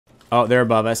Oh, they're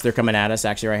above us. They're coming at us,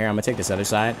 actually, right here. I'm gonna take this other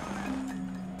side.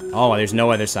 Oh, there's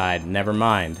no other side. Never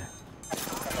mind.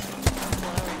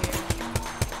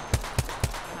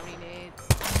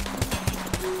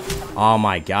 Oh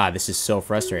my god, this is so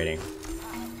frustrating.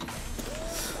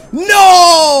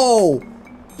 No!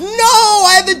 No!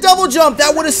 I had the double jump!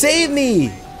 That would have saved me!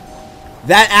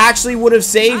 That actually would have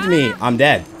saved me. I'm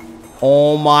dead.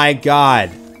 Oh my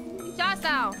god.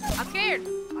 I'm scared.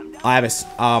 I have a...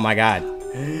 Oh my god.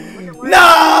 No!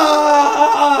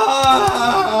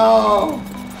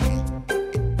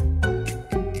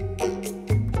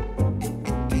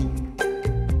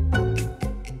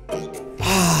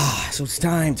 So it's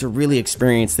time to really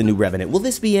experience the new Revenant. Will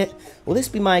this be it? Will this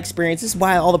be my experience? This is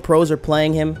why all the pros are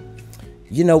playing him.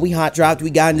 You know, we hot dropped. We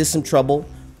got into some trouble.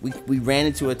 We ran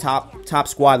into a top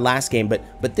squad last game,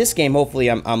 but this game, hopefully,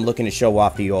 I'm looking to show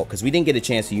off the ult because we didn't get a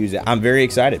chance to use it. I'm very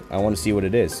excited. I want to see what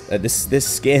it is. This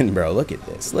skin, bro. Look at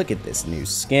this. Look at this new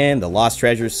skin. The Lost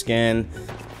Treasure skin.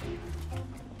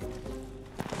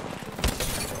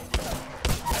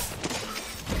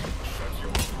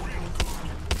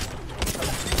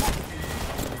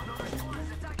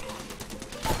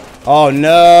 Oh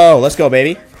no! Let's go,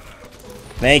 baby.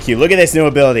 Thank you. Look at this new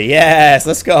ability. Yes,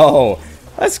 let's go.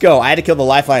 Let's go. I had to kill the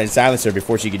Lifeline and Silencer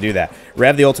before she could do that.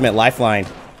 Rev the ultimate Lifeline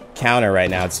counter right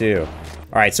now, too.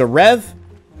 All right, so Rev,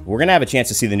 we're going to have a chance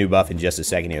to see the new buff in just a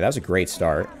second here. That was a great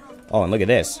start. Oh, and look at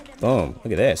this. Boom.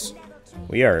 Look at this.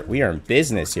 We are in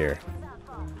business here.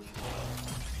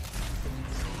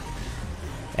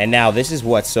 And now this is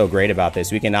what's so great about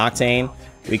this. We can Octane.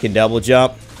 We can double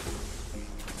jump.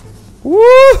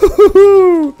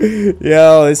 Woo!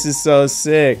 Yo, this is so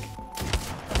sick.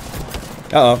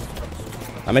 Uh-oh.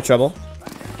 I'm in trouble.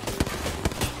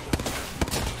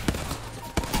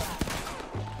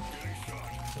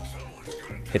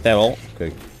 Hit that ult.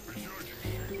 Good.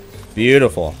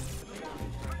 Beautiful.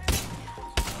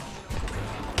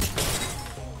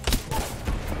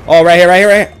 Oh, right here, right here,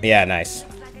 right here. Yeah, nice.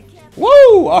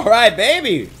 Woo! All right,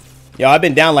 baby. Yo, I've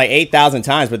been down like 8,000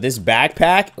 times, but this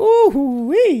backpack,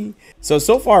 ooh-wee.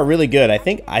 So far, really good. I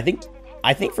think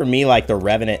for me, like the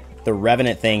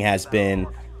Revenant thing has been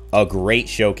a great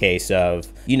showcase of,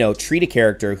 you know, treat a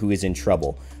character who is in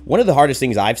trouble. One of the hardest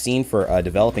things I've seen for a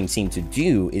developing team to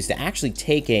do is to actually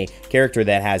take a character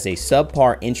that has a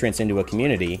subpar entrance into a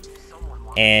community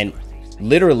and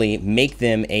literally make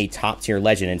them a top tier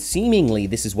legend, and seemingly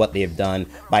this is what they have done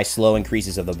by slow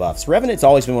increases of the buffs. Revenant's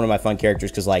always been one of my fun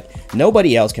characters because like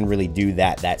nobody else can really do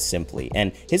that simply,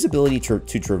 and his ability to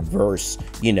traverse,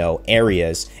 you know,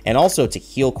 areas and also to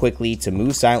heal quickly, to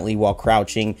move silently while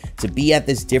crouching, to be at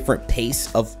this different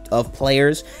pace of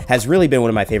players has really been one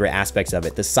of my favorite aspects of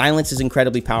it. The silence is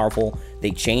incredibly powerful.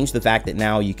 They changed the fact that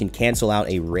now you can cancel out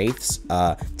a Wraith's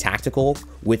tactical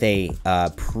with a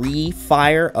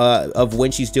pre-fire of when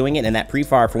she's doing it, and that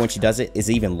pre-fire for when she does it is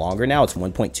even longer now. It's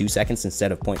 1.2 seconds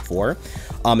instead of 0.4.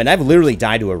 And I've literally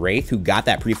died to a Wraith who got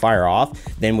that pre-fire off,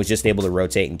 then was just able to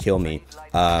rotate and kill me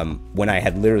when I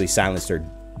had literally silenced her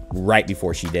right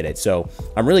before she did it. So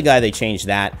I'm really glad they changed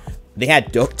that. They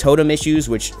had totem issues,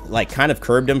 which like kind of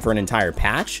curbed them for an entire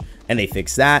patch, and they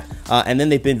fixed that. And then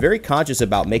they've been very conscious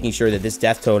about making sure that this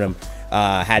death totem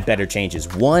had better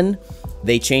changes. One,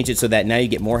 they changed it so that now you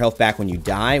get more health back when you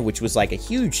die, which was like a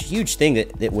huge thing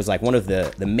that was like one of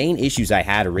the main issues I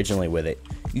had originally with it.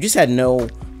 You just had no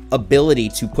ability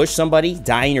to push somebody,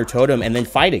 die in your totem, and then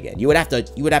fight again. You would have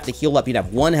to heal up. You'd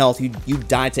have 1 health. You'd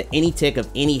die to any tick of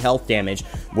any health damage,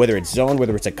 whether it's zoned,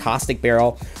 whether it's a caustic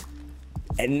barrel.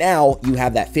 And now you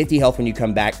have that 50 health when you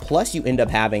come back, plus you end up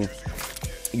having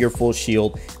your full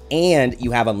shield, and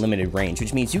you have unlimited range,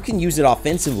 which means you can use it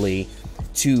offensively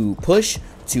to push,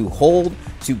 to hold,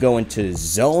 to go into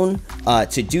zone,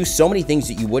 to do so many things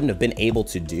that you wouldn't have been able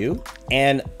to do.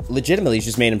 And legitimately, it's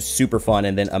just made him super fun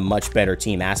and then a much better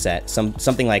team asset.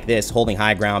 Something like this, holding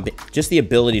high ground, just the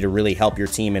ability to really help your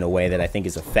team in a way that I think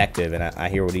is effective. And I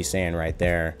hear what he's saying right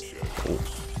there. Ooh.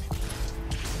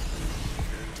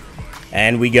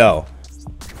 And we go.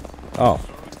 Oh.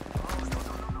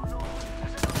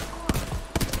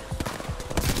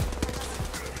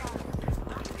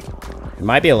 It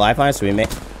might be a lifeline, so we may...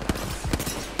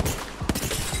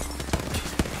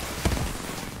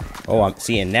 Oh, I'm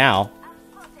seeing now.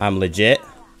 I'm legit.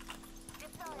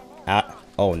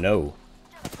 Oh, no.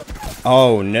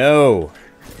 Oh, no.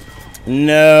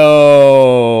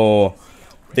 No.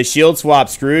 The shield swap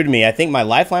screwed me. I think my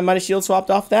lifeline might have shield swapped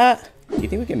off that. Do you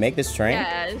think we can make this train?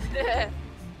 Yes.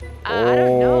 I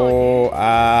don't know, dude.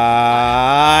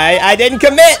 I didn't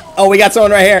commit. Oh, we got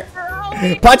someone right here.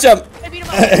 Punch him.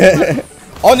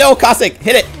 Oh no, Caustic,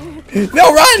 hit it.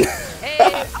 No, run.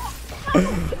 Hey.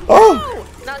 Oh!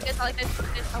 Not good, not like this.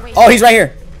 Oh, wait. Oh, he's right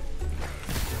here.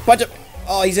 Punch him.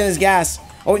 Oh, he's in his gas.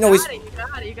 Oh, no, he's... You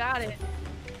got it, you got it.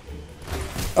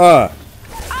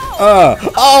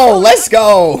 Oh, let's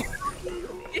go.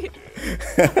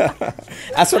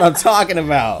 That's what I'm talking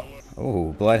about.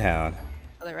 Oh, Bloodhound.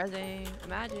 Other rezzing,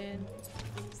 imagine.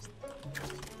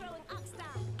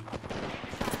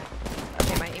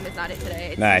 Okay, my aim is not it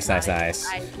today. Nice. No, it's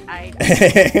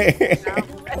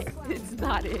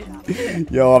not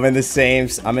it. Yo, I'm in the same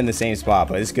spot,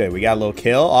 but it's good. We got a little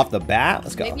kill off the bat.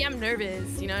 Let's go. Maybe I'm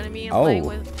nervous. You know what I mean? I'm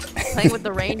playing with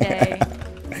the rain day.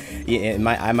 Yeah,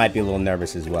 I might be a little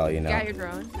nervous as well. You know. Yeah, your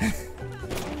drone.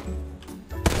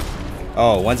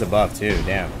 Oh, one's above too.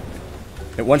 Damn.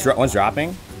 One's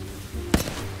dropping.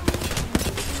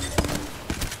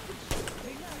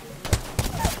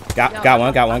 Got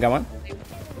one.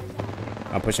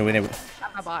 I'm pushing with it.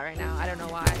 I'm a bot right now. I don't know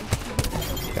why.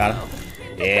 Got him.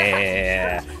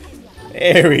 Yeah.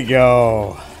 There we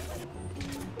go.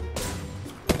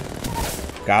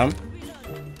 Got him.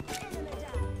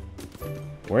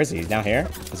 Where is he? He's down here?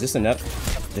 Is this enough?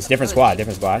 This different squad.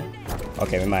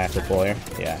 Okay, we might have to pull here.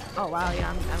 Yeah. Oh wow, yeah,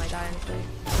 I might die honestly.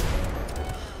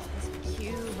 It's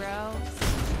cute, bro.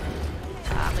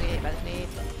 I'm gonna get hit by this nade.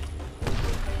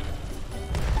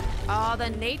 Oh, the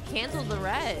nade canceled the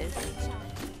res.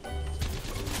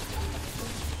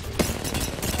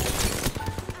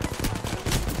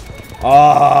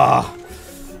 Oh,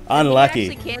 unlucky.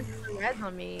 It actually canceled the res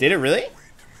on me. Did it really?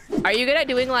 Are you good at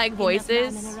doing like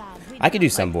voices? I could do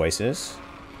some voices.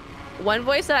 One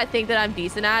voice that I think that I'm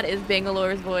decent at is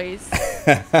Bangalore's voice.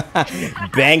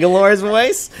 Bangalore's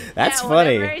voice? That's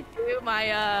funny. Whenever I do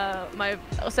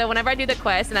so whenever I do the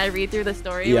quest and I read through the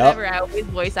story, whatever, I always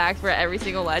voice act for every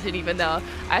single legend, even though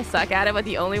I suck at it. But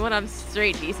the only one I'm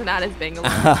straight decent at is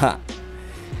Bangalore.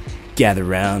 Gather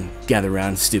round,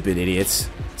 stupid idiots.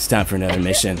 It's time for another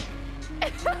mission.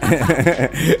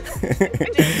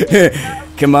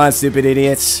 Come on, stupid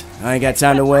idiots. I ain't got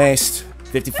time to waste.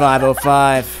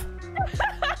 5505.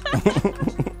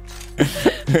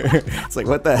 It's like,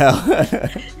 what the hell?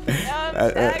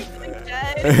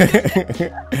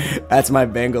 That's my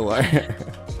Bangalore.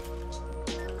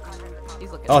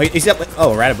 Oh, he's up.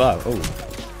 Oh, right above. Oh,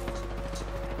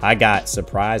 I got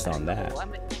surprised on that.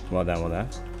 Well done.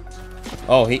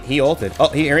 Oh, he ulted. Oh,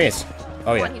 here he is.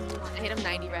 Oh yeah. I hit him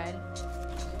 90 red.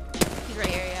 He's right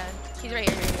here, yeah. He's right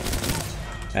here.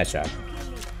 Nice job.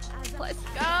 Let's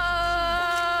go.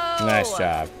 Nice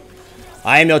job.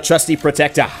 I am your trusty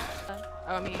protector.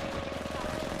 Oh, I mean.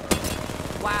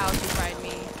 Wow, she tried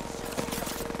me.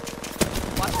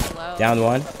 Watch it low. Down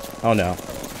one. Oh no.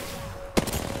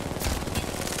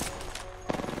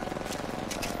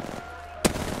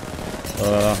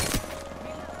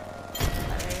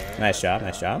 Nice job.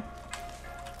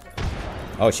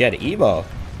 Oh, she had an Evo.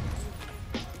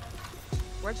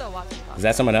 Where's the walk? Is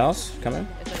that someone else coming?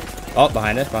 Oh,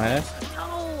 behind us.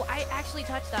 No, I actually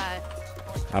touched that.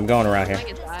 I'm going around here.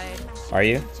 Inside. Are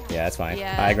you? Yeah, that's fine.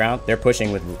 Yeah. High ground. They're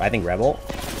pushing with, I think, Rebel.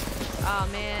 Oh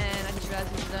man, I just realized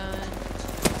he's done.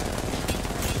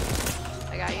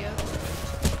 I got you.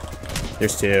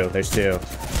 There's two.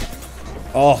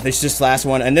 Oh, there's just last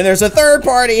one, and then there's a third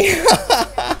party.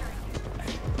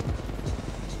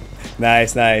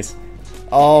 Nice.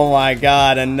 Oh my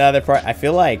God, another part. I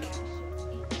feel like.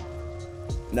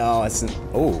 No, it's.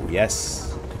 Oh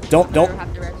yes. Don't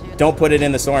put it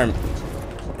in the storm.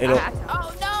 It'll.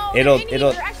 Oh no!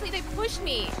 It'll. Actually, they pushed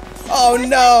me. Oh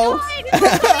no! Oh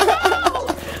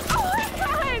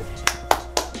my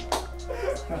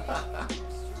God!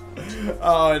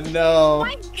 Oh no!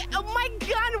 Oh my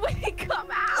God! When it come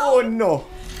out! Oh no!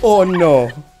 Oh no!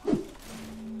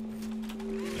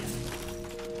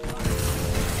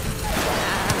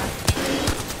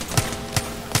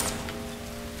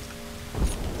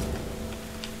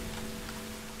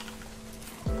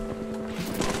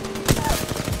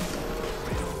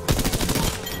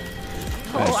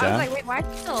 I was like, wait, why is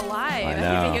he still alive? I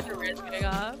know. He get the red getting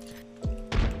off.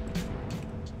 I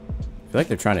feel like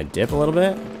they're trying to dip a little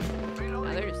bit. No,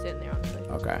 they're just sitting there, honestly.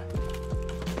 Okay.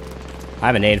 I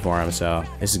have a nade for him, so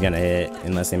this is gonna hit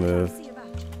unless they move.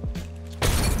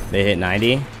 They hit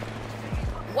 90.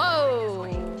 Whoa!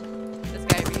 This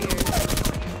guy over here.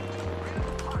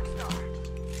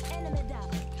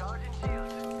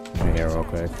 Let me hear real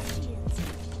quick.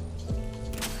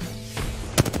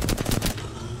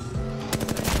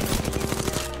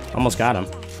 Almost got him.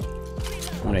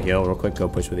 I'm gonna heal real quick. Go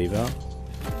push with Evo.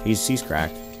 He's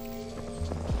cracked.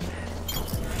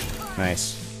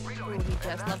 Nice. He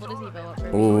just leveled his Evo up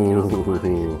for me.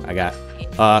 Ooh, I got.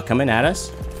 Coming at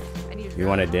us. You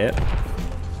want to dip?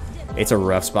 It's a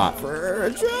rough spot for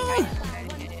Joe.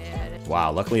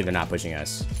 Wow, luckily they're not pushing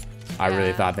us. I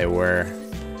really thought they were.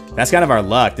 That's kind of our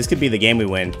luck. This could be the game we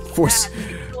win. Four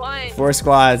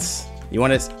squads. You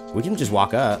want to? We can just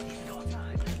walk up.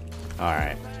 All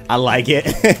right. I like it.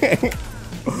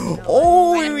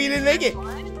 Oh, we didn't make it.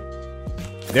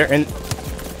 They're in.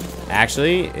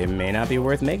 Actually, it may not be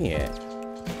worth making it.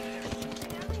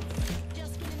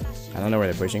 I don't know where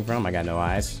they're pushing from. I got no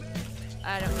eyes.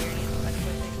 I don't hear anything.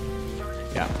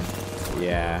 Yeah.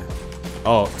 Yeah.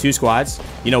 Oh, 2 squads.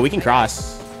 You know, we can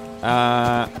cross. We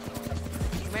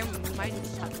might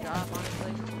just have to drop,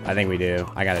 honestly. I think we do.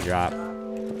 I gotta drop.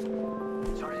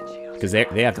 Because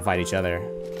they have to fight each other. I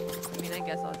mean, I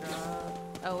guess I'll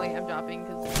drop. Oh, wait, I'm dropping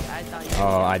because I thought you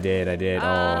Oh, I did.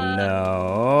 Oh,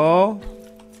 no.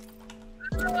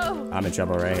 Oh. I'm in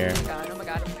trouble right here. Oh, my God. Oh, my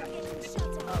God.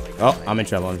 Oh, I'm in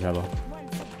trouble. Oh,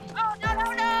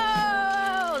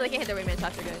 no. They can't hit their wingman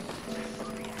shots. They're good.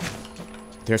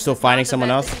 They're still fighting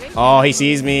someone else? Oh, he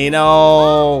sees me.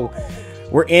 No.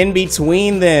 We're in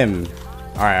between them.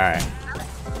 All right.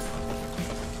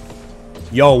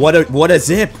 Yo, what a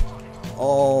zip.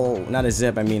 Oh, not a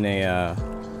zip. I mean a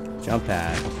jump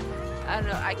pad. I don't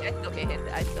know. I still can't hit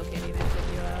it. I still can't even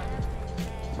hit you up.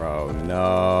 Bro,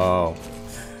 no.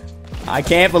 I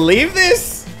can't believe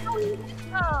this.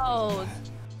 No.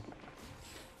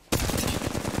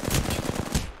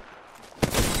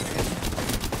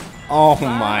 Oh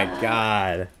my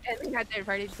God. And we got third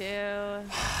party too.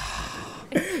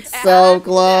 So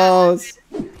close.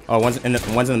 Oh, one's in the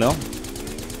middle.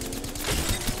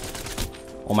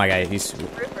 Oh my God, he's.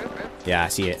 Yeah, I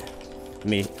see it.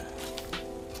 Me.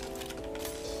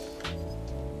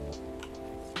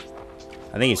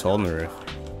 I think he's holding the roof.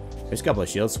 There's a couple of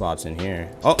shield swaps in here.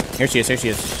 Oh, here she is.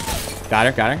 Got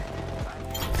her.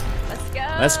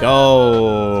 Let's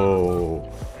go.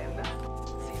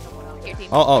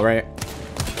 Oh, right.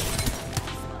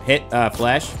 Hit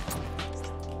flash.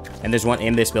 And there's one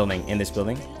in this building.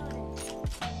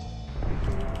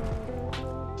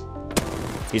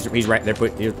 He's right. They're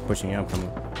pushing him. Coming.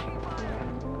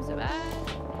 So bad.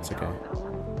 It's okay.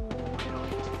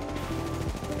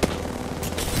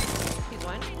 He's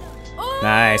one. Oh!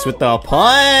 Nice with the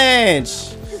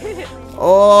punch.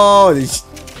 Oh,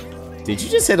 did you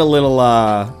just hit a little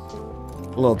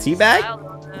teabag?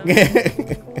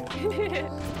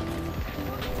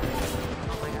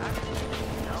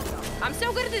 I'm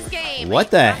so good at this game.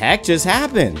 What the heck just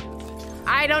happened?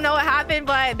 I don't know what happened,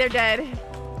 but they're dead.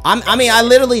 I mean, I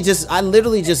literally just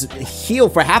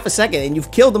healed for half a second, and you've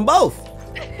killed them both.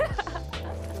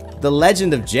 The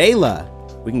Legend of Jayla.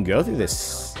 We can go through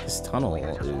this. This tunnel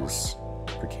is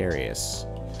precarious.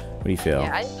 What do you feel?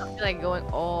 Yeah, I just don't feel like going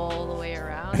all the way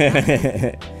around.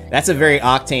 That's a very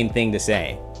Octane thing to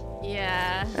say.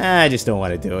 Yeah. I just don't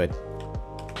want to do it.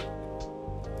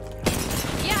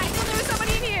 Yeah, I know there was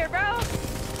somebody in here, bro.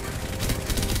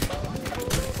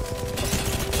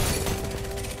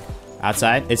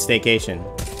 Outside? It's staycation.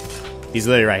 He's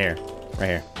literally right here. Right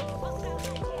here.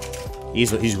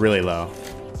 He's really low.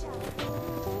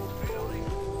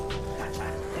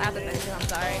 I have to finish him, I'm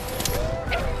sorry.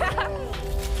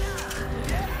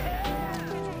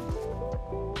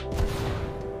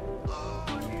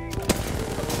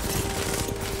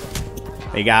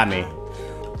 They got me.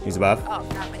 He's above. Oh,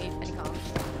 not many columns.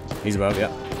 He's above,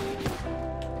 yep.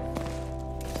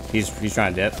 He's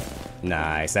trying to dip.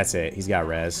 Nice, that's it. He's got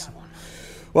res.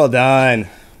 Well done.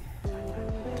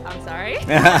 I'm sorry.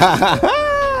 I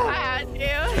had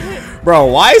to. Bro,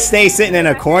 why stay sitting in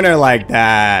a corner like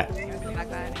that?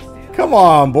 Come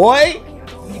on, boy.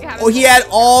 Oh, he had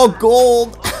all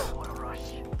gold.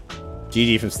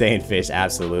 GG from Staying Fish,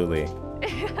 absolutely.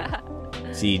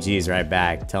 GG's right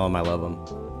back. Tell him I love him.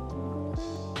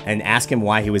 And ask him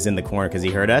why he was in the corner, because he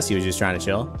heard us. He was just trying to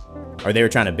chill. Or they were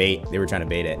trying to bait. They were trying to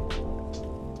bait it.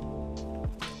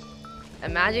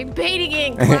 Imagine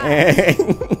baiting.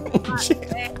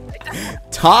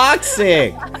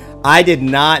 Toxic. I did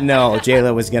not know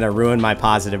Jayla was going to ruin my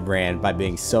positive brand by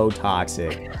being so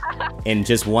toxic in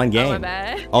just one game. Oh, my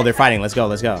bad. Oh, they're fighting. Let's go.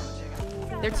 Let's go.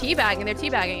 They're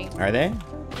teabagging. Are they?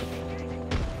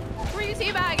 Who are you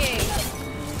teabagging?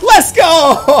 Let's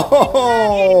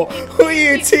go! Who are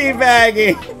you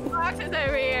teabagging? Boxes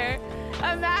over here.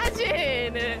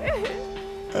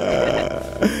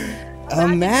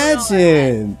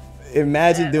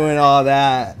 Imagine doing all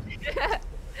that.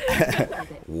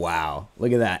 Wow,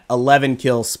 look at that. 11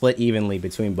 kills split evenly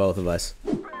between both of us.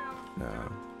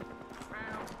 No.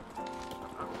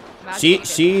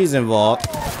 She's involved.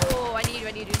 Oh, I need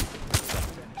you.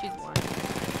 She's one.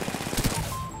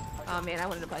 Oh man, I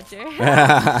wanted to punch her.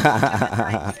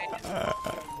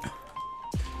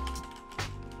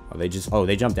 Oh, they just... Oh,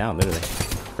 they jumped down, literally.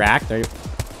 Crack. There you...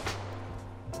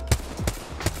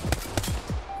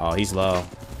 Oh, he's low.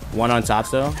 One on top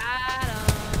still.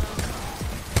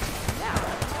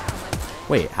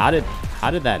 Wait, how did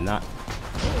that not...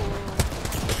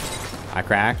 I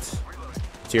cracked.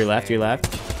 To your left, to your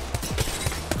left.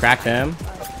 Cracked him.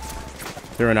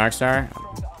 Threw an arc star.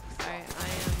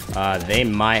 They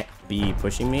might be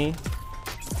pushing me.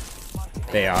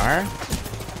 They are.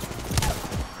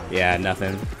 Yeah,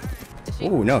 nothing.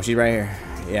 Ooh, no, she's right here.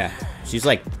 Yeah, she's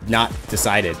like not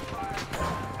decided.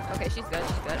 Okay, she's good.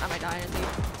 She's good. I might die.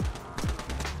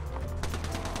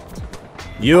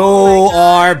 You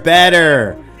are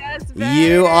better.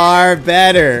 You are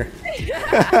better.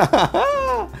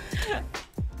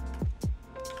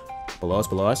 Below us,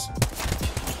 below us.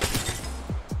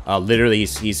 Oh, literally,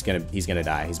 he's gonna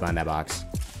die. He's behind that box.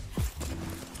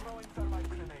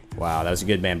 Wow, that was a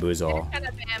good bamboozle. Kind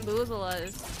of bamboozle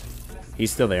us.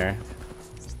 He's still there.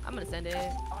 I'm gonna send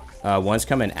it. One's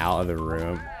coming out of the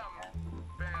room.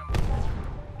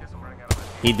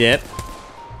 He dipped.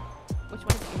 Which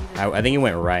one is he? I think he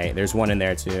went right. There's one in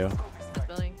there too.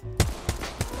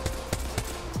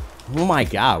 Oh my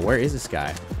god, where is this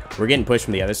guy? We're getting pushed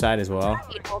from the other side as well. I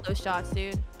hate all those shots,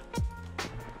 dude.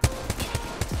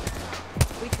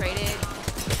 We traded.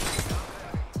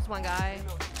 Just one guy.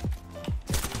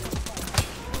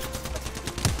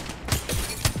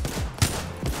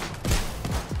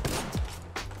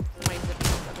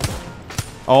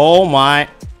 Oh my.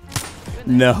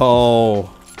 No.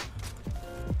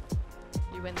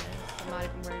 You win this. I'm not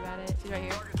even worried about it. She's right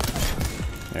here.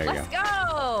 There you Let's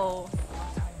go.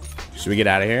 Should we get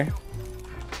out of here?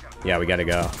 Yeah, we gotta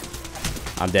go.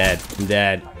 I'm dead. I'm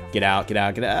dead. Get out, get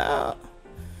out, get out.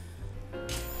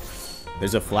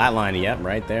 There's a flat line. Yep,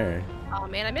 right there. Oh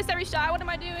man, I missed every shot. What am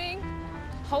I doing?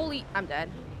 Holy, I'm dead.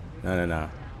 No, no, no.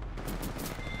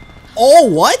 Oh,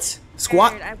 what?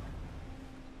 Squat.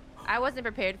 I wasn't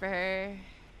prepared for her.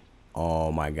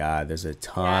 Oh my god, there's a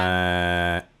ton.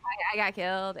 Yeah. I got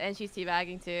killed, and she's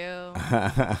teabagging too.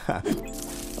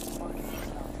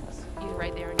 He's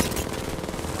right there.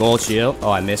 Gold shield.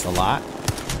 Oh, I missed a lot.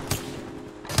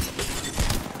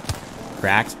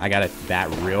 Cracked. I got a bat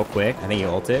real quick. I think he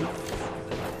ulted.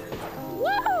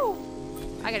 Woo!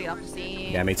 I gotta get off the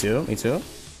scene. Yeah, me too. Me too.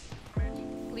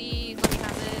 Please let me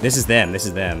have this. This is them. This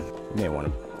is them. You may want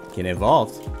to get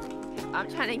involved. I'm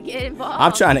trying to get involved.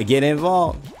 I'm trying to get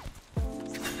involved.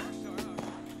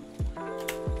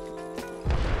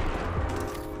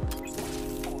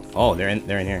 Oh, they're in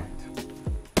here.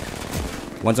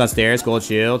 One's on stairs, gold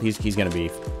shield. He's gonna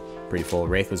be pretty full.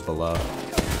 Wraith was below.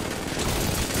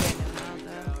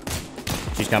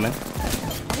 She's coming.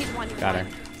 Got her.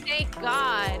 Thank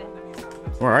God.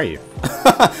 Where are you?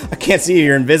 I can't see you.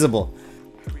 You're invisible.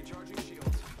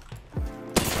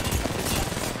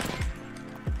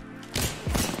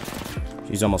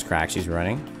 She's almost cracked. She's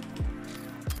running.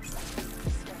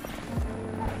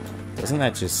 Doesn't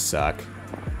that just suck?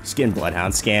 Just getting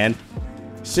Bloodhound scanned.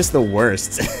 It's just the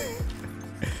worst.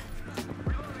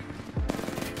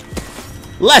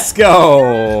 Let's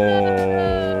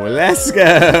go! Let's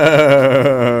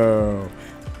go!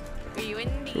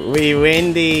 We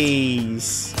win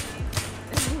these.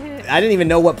 I didn't even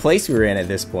know what place we were in at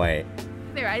this point.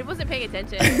 I wasn't paying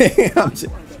attention. I'm just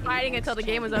fighting until the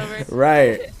game was over.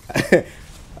 Right.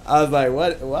 I was like,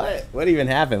 what even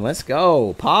happened? Let's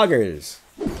go. Poggers.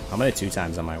 I'm gonna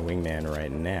 2x on my wingman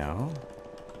right now.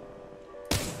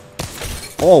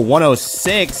 Oh,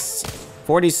 106.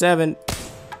 47.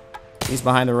 He's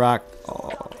behind the rock. Oh,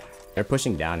 they're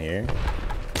pushing down here.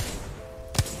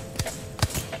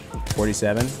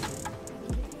 47.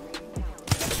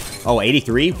 Oh,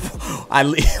 83.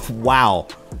 Wow.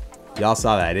 Y'all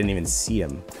saw that. I didn't even see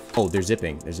him. Oh, they're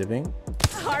zipping. They're zipping.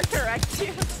 Hard correct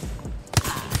you.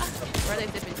 Where are they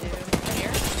zipping to?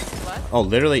 Here? What? Oh,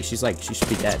 literally, she should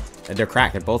be dead. They're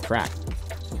cracked. They're both cracked.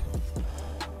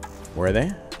 Where are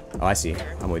they? Oh, I see.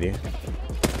 I'm with you.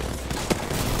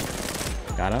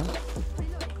 Got him?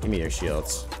 Give me your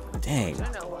shields. Dang.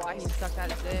 I don't know why he stuck that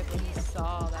zip when he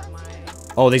saw that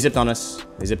Oh, they zipped on us.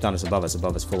 They zipped on us above us,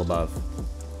 full above.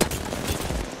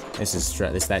 This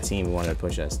is that team who wanted to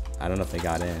push us. I don't know if they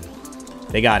got in.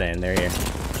 They got in. They're here.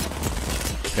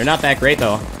 They're not that great,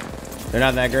 though. They're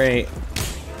not that great.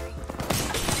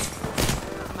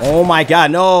 Oh, my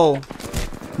God. No.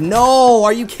 No.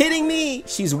 Are you kidding me?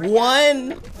 She's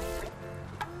one.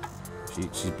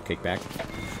 She kicked back.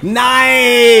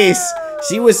 Nice.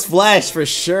 She was flesh for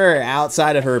sure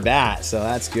outside of her bat, so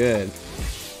that's good.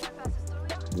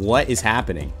 What is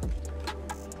happening?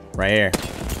 Right here.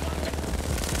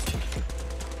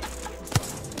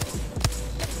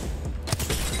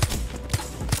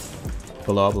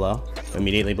 Below.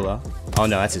 Immediately below. Oh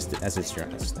no, that's his thing.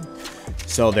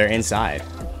 So they're inside.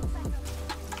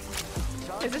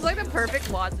 Is this like the perfect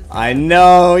Watson? I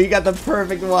know, you got the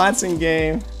perfect Watson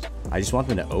game. I just want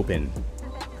them to open.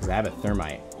 Because I have a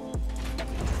thermite.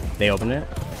 They open it?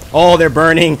 Oh, they're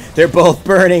burning. They're both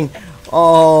burning.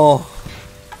 Oh.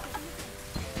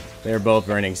 They're both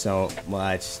burning so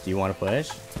much. Do you want to push?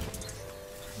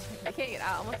 I can't get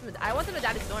out. I want them to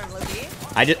die to storm, Loki.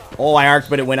 I arced,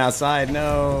 but it went outside.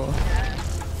 No. Yeah.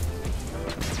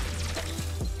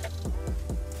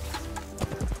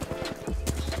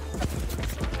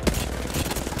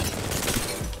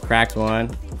 Cracked one.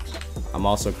 I'm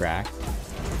also cracked.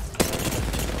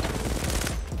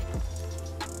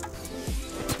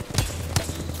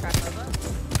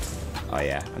 Oh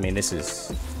yeah. I mean, this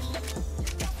is.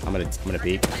 I'm gonna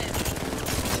peek.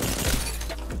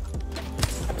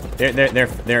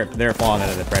 They're falling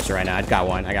under the pressure right now. I got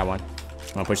one.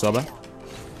 Wanna push Loba?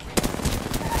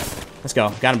 Let's go.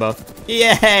 Got them both.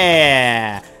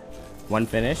 Yeah. One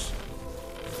finish.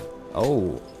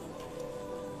 Oh.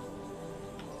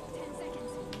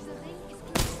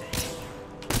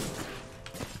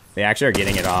 They actually are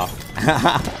getting it off.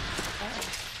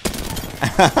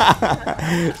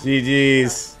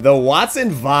 GG's. The Watson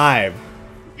vibe.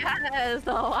 Yes,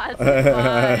 the Watson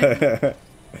vibe.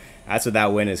 That's what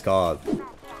that win is called.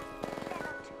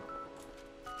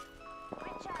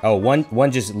 Oh,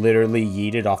 one just literally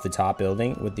yeeted off the top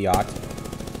building with the Oct.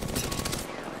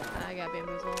 I got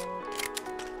bamboozled.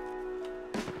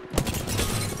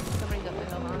 Somebody's up the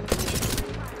hill,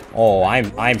 huh? Oh,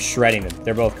 I'm shredding them.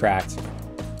 They're both cracked.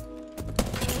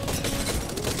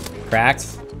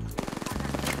 Cracked.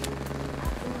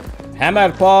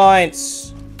 Hammer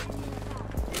points.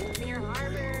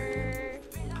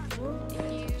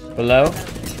 Below.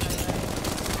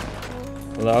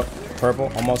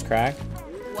 Purple, almost cracked.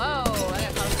 Whoa, I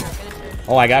got caught with her finisher.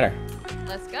 Oh, I got her.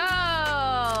 Let's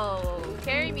go.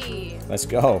 Carry me. Let's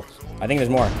go. I think there's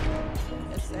more.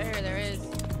 Yes, sir, there is.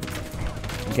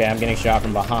 Okay, I'm getting shot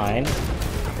from behind.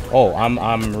 Oh,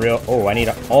 I'm real. Oh, I need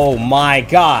a. Oh my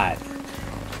God.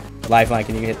 Lifeline,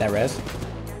 can you hit that res?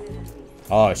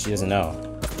 Oh, she doesn't know.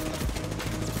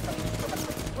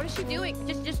 What is she doing?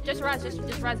 Just res.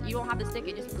 Just res. You don't have to stick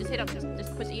it. Just hit him.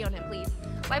 Just push E on him, please.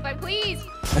 Lifeline, please.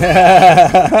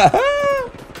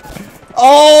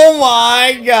 Oh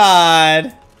my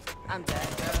God. I'm dead,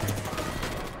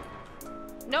 bro.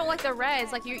 No, like the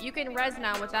res. Like you can res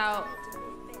now without.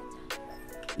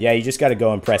 Yeah, you just got to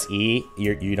go and press E.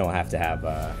 You don't have to have.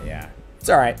 Yeah, it's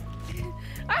all right.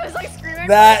 I was like screaming.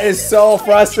 That is so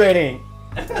frustrating.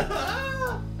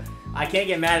 I can't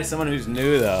get mad at someone who's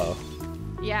new though.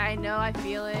 Yeah, I know. I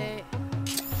feel it.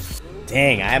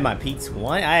 Dang, I had my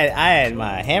P20. I had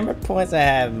my hammer points. I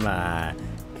had my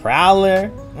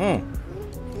prowler.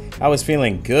 I was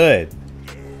feeling good.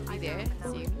 I did.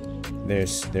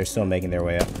 They're still making their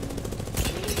way up.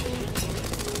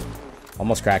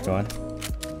 Almost cracked one.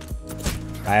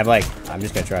 I have like. I'm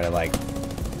just gonna try to like.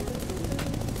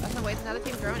 That's no way. It's another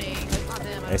team droning. It's not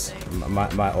them. I don't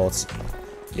think. My ults.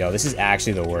 Yo, this is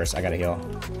actually the worst. I gotta heal.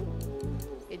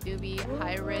 It do be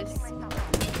high risk.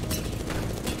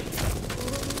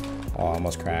 Oh,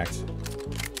 almost cracked.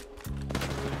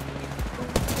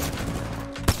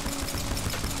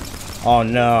 Oh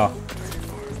no.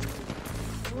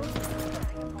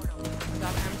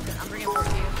 I'm bringing for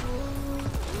you.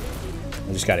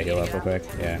 I just gotta heal up real quick.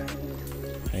 Yeah.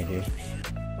 Thank you.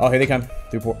 Oh, here they come.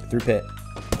 Through pit.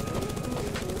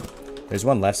 There's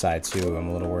one left side too. I'm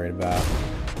a little worried about.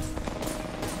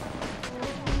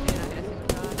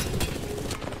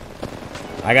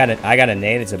 I got a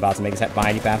nade. It's about to make us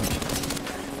behind you, Path.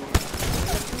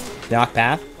 Knock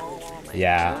Path.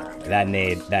 Yeah, that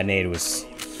nade was.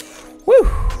 Woo.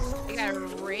 They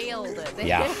got railed.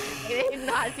 Yeah. They did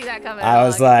not see that coming. I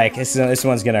was like, this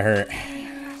one's gonna hurt.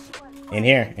 In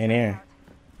here.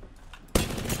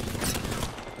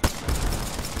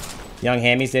 Young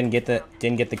Hammies didn't get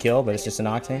the kill, but it's just an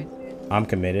Octane. I'm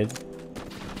committed.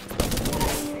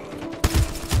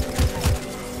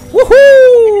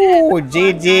 Woohoo!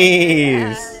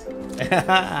 GG's.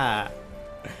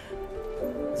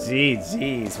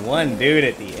 GG's. One dude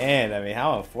at the end. I mean,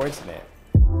 how unfortunate.